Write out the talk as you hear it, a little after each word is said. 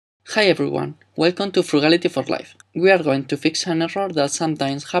Hi everyone, welcome to Frugality for Life. We are going to fix an error that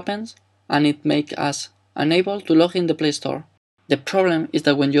sometimes happens and it makes us unable to log in the Play Store. The problem is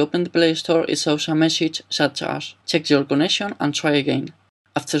that when you open the Play Store it shows a message such as check your connection and try again.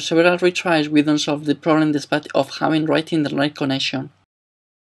 After several retries we don't solve the problem despite of having right internet connection.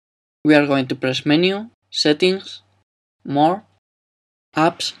 We are going to press Menu, Settings, More,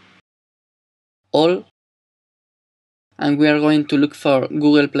 Apps, All, and we are going to look for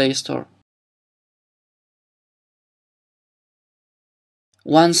Google Play Store.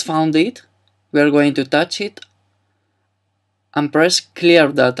 Once found it, we are going to touch it and press Clear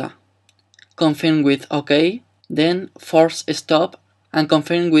Data. Confirm with OK, then force Stop and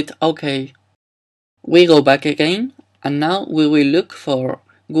confirm with OK. We go back again and now we will look for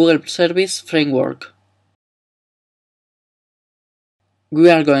Google Service Framework. We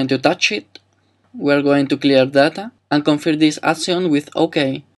are going to touch it, we are going to clear data and confirm this action with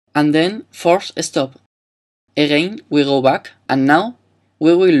OK and then force Stop. Again we go back and now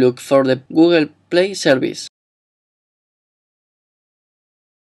we will look for the Google Play service.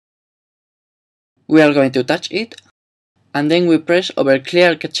 We are going to touch it and then we press over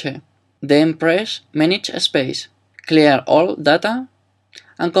Clear Cache. Then press Manage Space, clear all data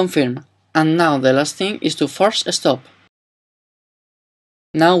and confirm. And now the last thing is to force Stop.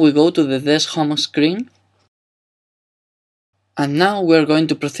 Now we go to the desk home screen. And now we are going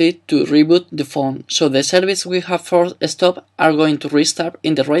to proceed to reboot the phone, so the service we have forced Stop are going to restart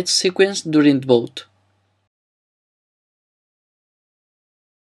in the right sequence during the boot.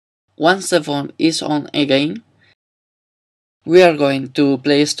 Once the phone is on again, we are going to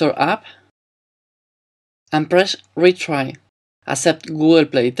Play Store app and press Retry. Accept Google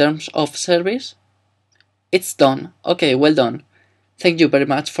Play Terms of Service. It's done. Okay, well done. Thank you very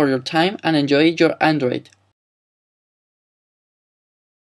much for your time and enjoy your Android.